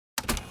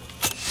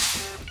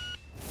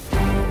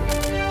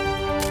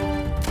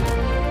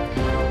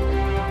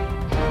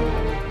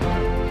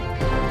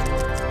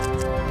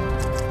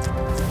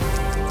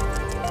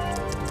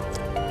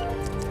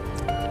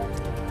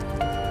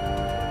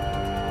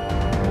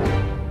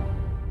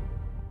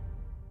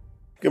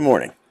Good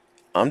morning.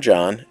 I'm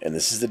John, and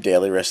this is the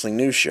Daily Wrestling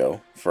News Show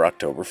for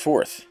October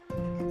 4th.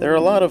 There are a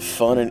lot of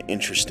fun and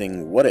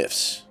interesting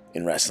what-ifs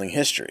in wrestling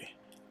history.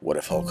 What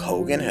if Hulk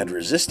Hogan had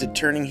resisted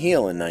turning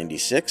heel in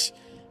 '96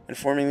 and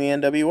forming the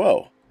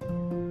NWO?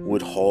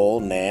 Would Hall,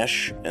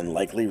 Nash, and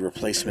likely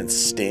replacement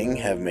Sting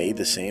have made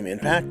the same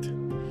impact?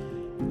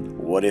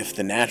 What if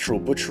the natural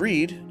Butch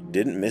Reed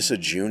didn't miss a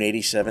June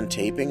 '87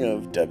 taping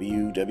of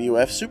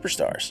WWF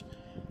Superstars?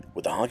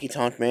 Would the Honky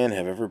Tonk Man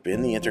have ever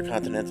been the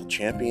Intercontinental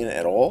Champion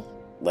at all,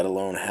 let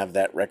alone have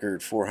that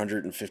record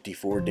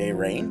 454-day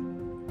reign?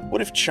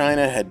 What if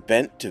Chyna had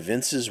bent to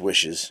Vince's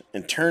wishes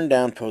and turned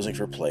down posing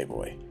for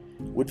Playboy?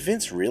 Would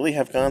Vince really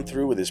have gone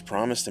through with his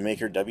promise to make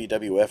her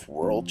WWF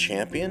World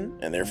Champion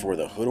and therefore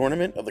the hood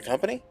ornament of the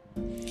company?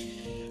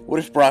 What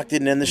if Brock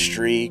didn't end the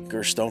streak,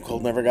 or Stone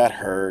Cold never got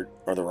hurt,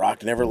 or The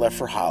Rock never left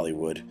for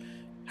Hollywood?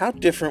 How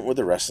different would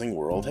the wrestling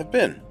world have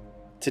been?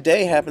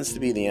 Today happens to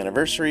be the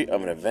anniversary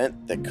of an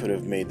event that could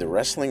have made the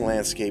wrestling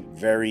landscape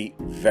very,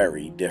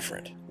 very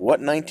different.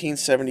 What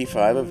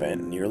 1975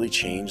 event nearly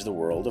changed the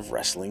world of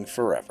wrestling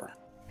forever?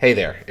 Hey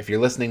there, if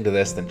you're listening to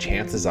this, then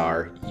chances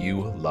are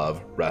you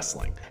love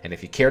wrestling. And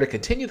if you care to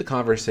continue the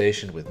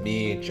conversation with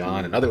me,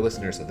 John, and other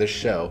listeners of this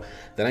show,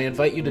 then I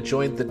invite you to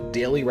join the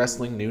Daily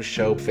Wrestling News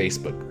Show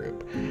Facebook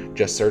group.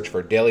 Just search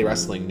for Daily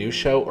Wrestling News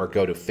Show or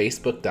go to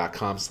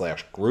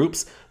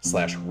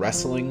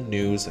facebook.com/groups/wrestling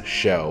news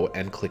show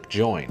and click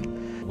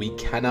join. We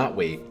cannot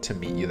wait to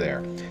meet you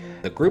there.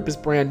 The group is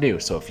brand new,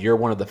 so if you're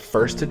one of the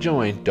first to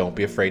join, don't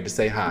be afraid to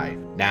say hi.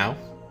 Now,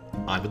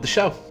 on with the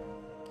show.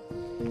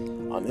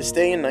 On this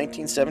day in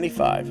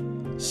 1975,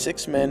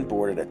 6 men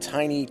boarded a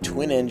tiny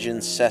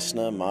twin-engine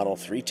Cessna Model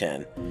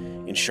 310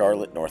 in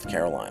Charlotte, North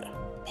Carolina.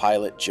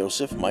 Pilot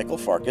Joseph Michael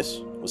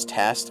Farkas was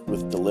tasked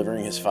with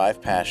delivering his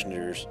 5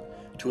 passengers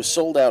to a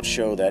sold-out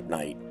show that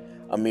night,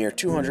 a mere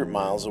 200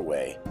 miles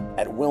away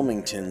at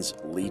Wilmington's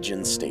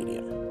Legion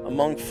Stadium.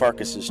 Among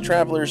Farkas's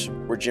travelers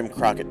were Jim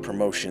Crockett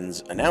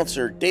Promotions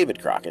announcer David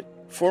Crockett,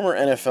 former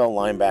NFL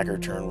linebacker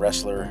turned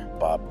wrestler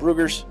Bob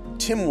Bruggers,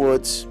 Tim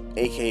Woods,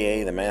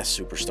 aka the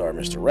Masked Superstar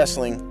Mr.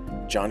 Wrestling,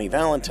 Johnny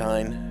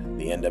Valentine,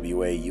 the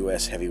NWA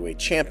US Heavyweight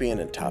Champion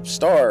and top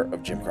star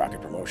of Jim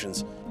Crockett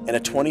Promotions, and a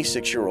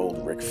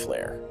 26-year-old Ric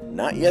Flair.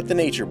 Not yet the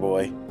Nature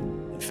Boy.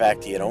 In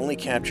fact, he had only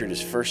captured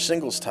his first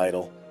singles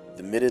title,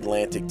 the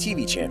Mid-Atlantic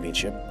TV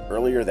Championship,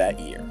 earlier that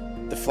year.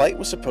 The flight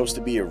was supposed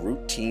to be a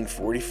routine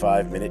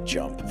 45-minute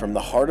jump from the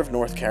heart of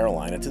North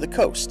Carolina to the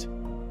coast.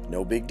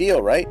 No big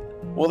deal, right?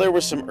 Well, there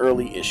were some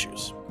early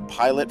issues.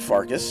 Pilot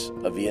Farkas,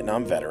 a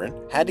Vietnam veteran,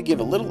 had to give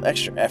a little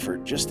extra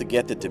effort just to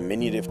get the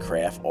diminutive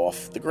craft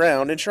off the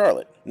ground in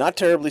Charlotte. Not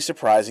terribly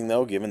surprising,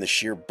 though, given the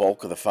sheer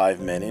bulk of the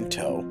 5 men in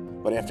tow,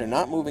 but after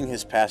not moving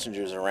his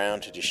passengers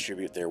around to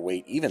distribute their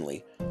weight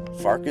evenly,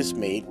 Farkas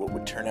made what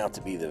would turn out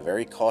to be the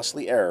very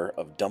costly error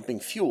of dumping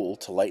fuel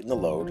to lighten the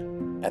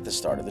load at the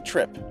start of the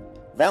trip.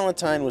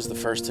 Valentine was the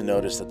first to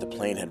notice that the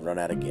plane had run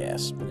out of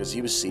gas because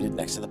he was seated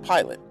next to the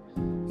pilot.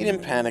 He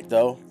didn't panic,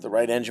 though. The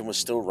right engine was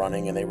still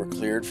running and they were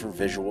cleared for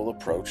visual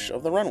approach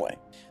of the runway.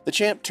 The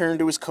champ turned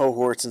to his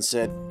cohorts and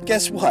said,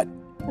 "Guess what?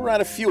 We're out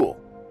of fuel,"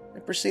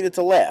 and proceeded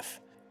to laugh.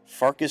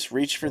 Farkas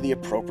reached for the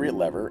appropriate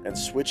lever and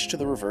switched to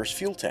the reverse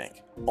fuel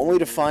tank, only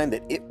to find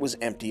that it was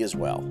empty as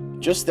well.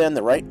 Just then,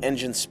 the right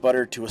engine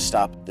sputtered to a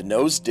stop, the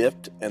nose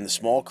dipped, and the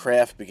small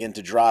craft began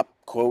to drop,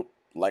 quote,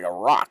 like a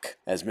rock,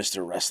 as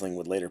Mr. Wrestling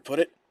would later put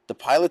it. The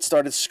pilot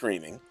started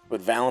screaming, but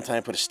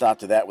Valentine put a stop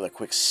to that with a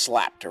quick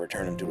slap to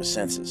return him to his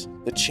senses.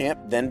 The champ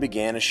then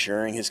began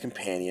assuring his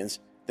companions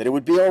that it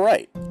would be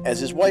alright.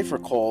 As his wife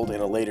recalled in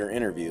a later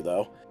interview,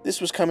 though,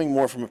 this was coming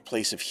more from a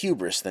place of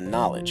hubris than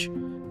knowledge.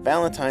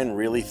 Valentine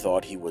really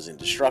thought he was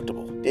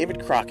indestructible.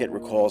 David Crockett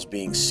recalls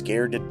being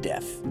scared to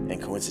death,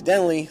 and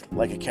coincidentally,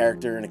 like a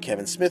character in a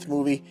Kevin Smith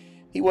movie,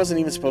 he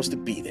wasn't even supposed to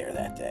be there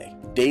that day.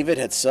 David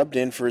had subbed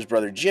in for his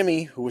brother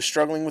Jimmy, who was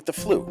struggling with the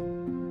flu.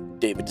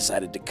 David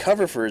decided to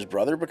cover for his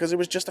brother because it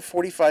was just a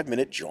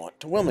 45-minute jaunt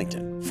to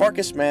Wilmington.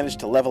 Farkas managed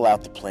to level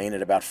out the plane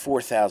at about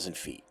 4,000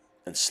 feet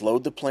and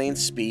slowed the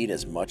plane's speed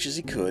as much as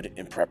he could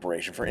in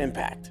preparation for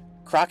impact.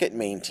 Crockett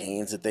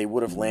maintains that they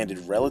would have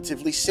landed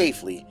relatively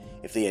safely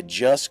if they had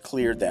just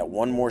cleared that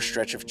one more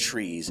stretch of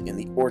trees in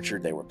the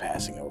orchard they were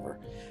passing over,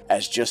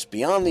 as just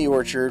beyond the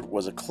orchard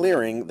was a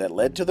clearing that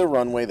led to the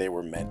runway they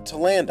were meant to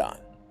land on.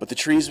 But the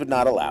trees would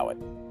not allow it.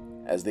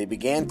 As they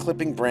began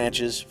clipping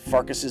branches,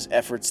 Farkas's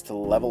efforts to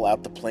level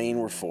out the plane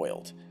were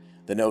foiled.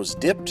 The nose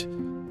dipped,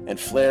 and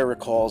Flair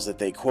recalls that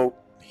they, quote,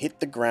 hit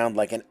the ground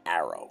like an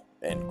arrow,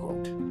 end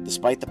quote.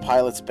 Despite the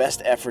pilot's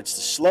best efforts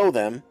to slow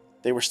them,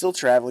 they were still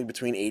traveling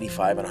between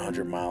 85 and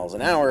 100 miles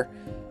an hour,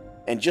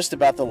 and just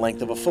about the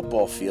length of a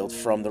football field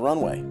from the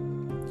runway.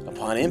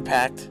 Upon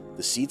impact,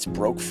 the seats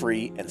broke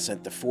free and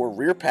sent the 4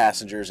 rear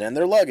passengers and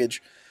their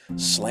luggage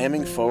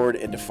slamming forward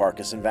into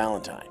Farkas and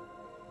Valentine.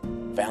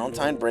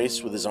 Valentine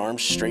braced with his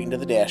arms straight into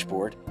the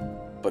dashboard,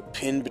 but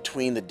pinned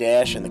between the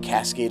dash and the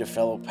cascade of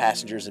fellow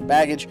passengers and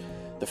baggage,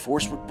 the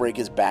force would break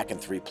his back in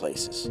 3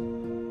 places.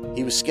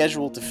 He was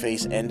scheduled to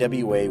face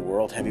NWA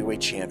World Heavyweight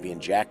Champion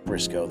Jack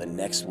Briscoe the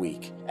next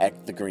week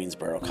at the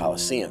Greensboro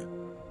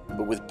Coliseum.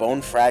 But with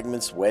bone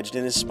fragments wedged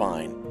in his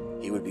spine,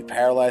 he would be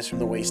paralyzed from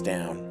the waist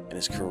down, and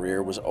his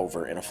career was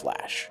over in a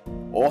flash.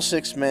 All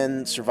 6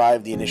 men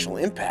survived the initial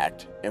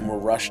impact and were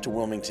rushed to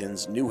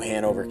Wilmington's New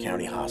Hanover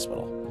County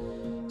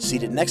Hospital.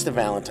 Seated next to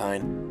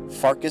Valentine,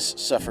 Farkas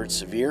suffered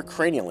severe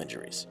cranial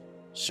injuries.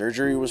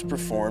 Surgery was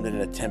performed in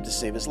an attempt to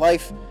save his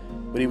life,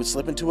 but he would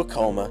slip into a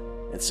coma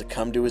and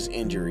succumb to his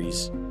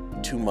injuries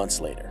 2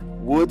 months later.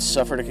 Woods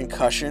suffered a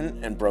concussion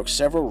and broke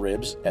several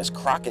ribs as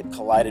Crockett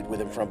collided with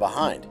him from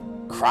behind.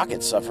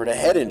 Crockett suffered a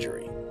head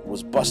injury,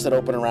 was busted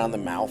open around the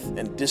mouth,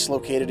 and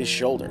dislocated his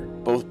shoulder.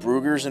 Both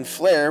Brugers and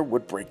Flair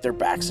would break their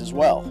backs as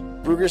well.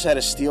 Brugers had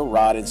a steel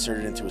rod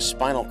inserted into his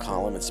spinal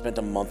column and spent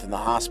a month in the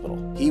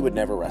hospital. He would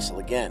never wrestle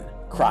again.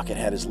 Crockett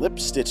had his lip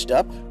stitched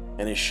up,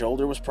 and his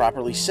shoulder was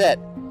properly set,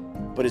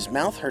 but his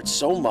mouth hurt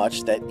so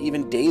much that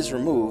even days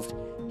removed,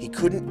 he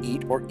couldn't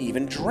eat or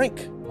even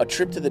drink. A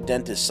trip to the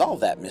dentist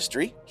solved that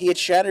mystery. He had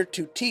shattered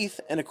 2 teeth,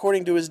 and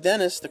according to his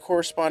dentist, the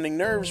corresponding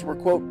nerves were,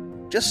 quote,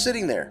 just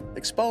sitting there,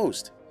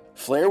 exposed.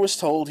 Flair was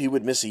told he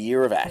would miss a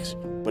year of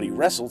action, but he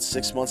wrestled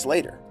 6 months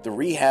later. The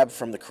rehab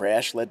from the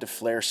crash led to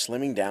Flair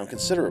slimming down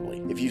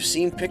considerably. If you've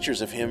seen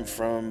pictures of him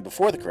from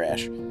before the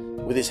crash,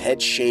 with his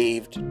head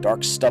shaved,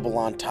 dark stubble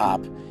on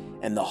top,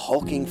 and the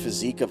hulking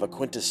physique of a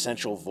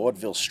quintessential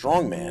vaudeville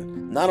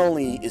strongman, not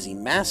only is he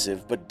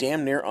massive, but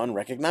damn near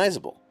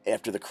unrecognizable.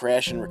 After the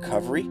crash and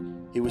recovery,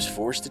 he was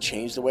forced to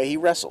change the way he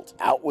wrestled.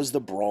 Out was the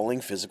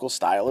brawling physical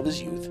style of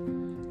his youth,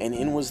 and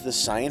in was the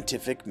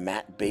scientific,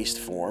 mat-based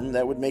form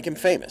that would make him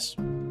famous.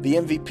 The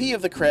MVP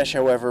of the crash,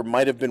 however,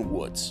 might have been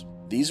Woods.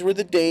 These were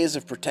the days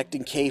of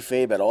protecting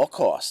kayfabe at all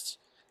costs,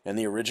 and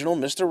the original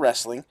Mr.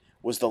 Wrestling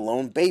was the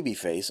lone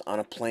babyface on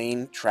a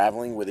plane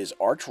traveling with his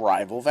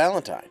arch-rival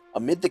Valentine.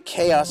 Amid the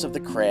chaos of the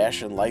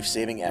crash and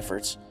life-saving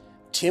efforts,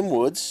 Tim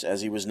Woods,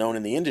 as he was known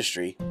in the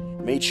industry,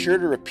 made sure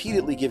to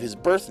repeatedly give his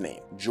birth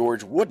name,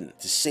 George Wooden,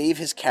 to save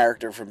his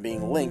character from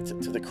being linked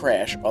to the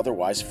crash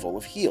otherwise full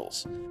of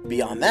heels.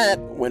 Beyond that,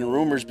 when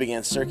rumors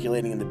began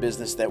circulating in the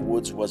business that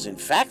Woods was in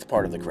fact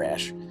part of the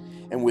crash,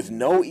 and with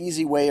no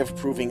easy way of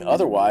proving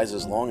otherwise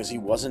as long as he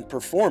wasn't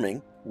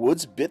performing,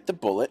 Woods bit the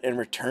bullet and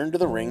returned to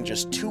the ring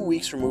just 2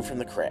 weeks removed from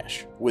the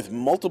crash. With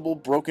multiple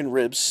broken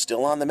ribs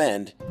still on the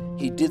mend,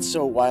 he did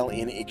so while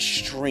in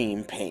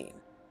extreme pain.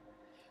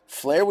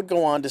 Flair would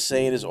go on to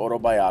say in his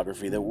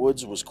autobiography that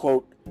Woods was,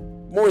 quote,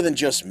 more than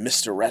just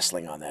Mr.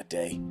 Wrestling on that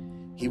day.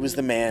 He was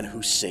the man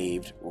who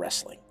saved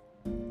wrestling,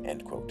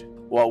 end quote.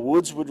 While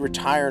Woods would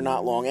retire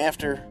not long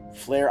after,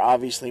 Flair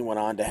obviously went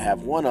on to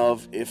have one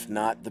of, if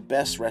not the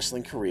best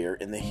wrestling career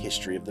in the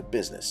history of the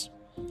business.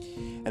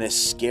 And as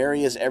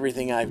scary as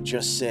everything I've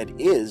just said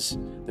is,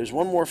 there's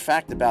one more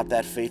fact about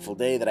that fateful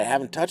day that I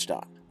haven't touched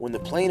on. When the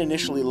plane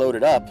initially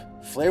loaded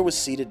up, Flair was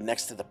seated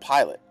next to the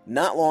pilot.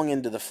 Not long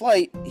into the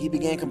flight, he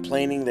began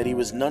complaining that he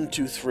was none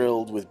too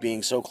thrilled with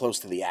being so close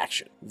to the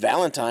action.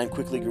 Valentine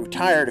quickly grew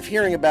tired of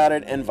hearing about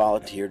it and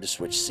volunteered to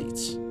switch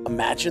seats.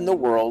 Imagine the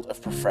world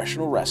of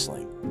professional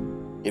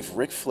wrestling if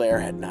Ric Flair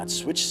had not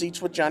switched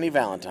seats with Johnny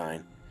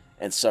Valentine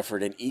and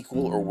suffered an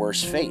equal or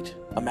worse fate.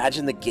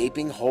 Imagine the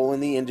gaping hole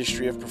in the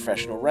industry of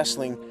professional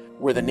wrestling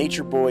where the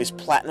Nature Boy's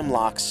platinum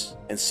locks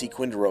and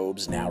sequined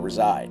robes now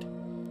reside.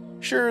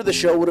 Sure, the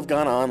show would have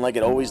gone on like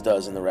it always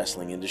does in the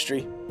wrestling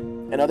industry,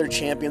 and other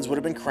champions would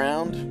have been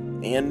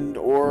crowned, and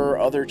or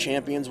other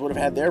champions would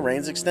have had their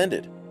reigns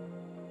extended.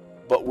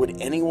 But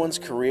would anyone's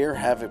career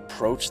have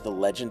approached the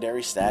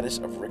legendary status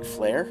of Ric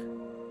Flair?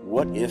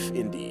 What if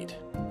indeed?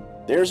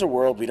 There's a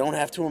world we don't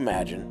have to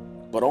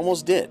imagine, but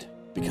almost did,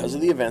 because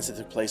of the events that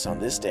took place on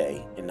this day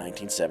in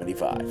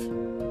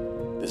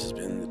 1975. This has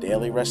been the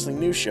Daily Wrestling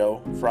News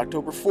Show for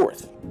October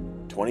 4th,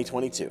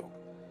 2022.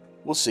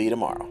 We'll see you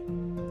tomorrow.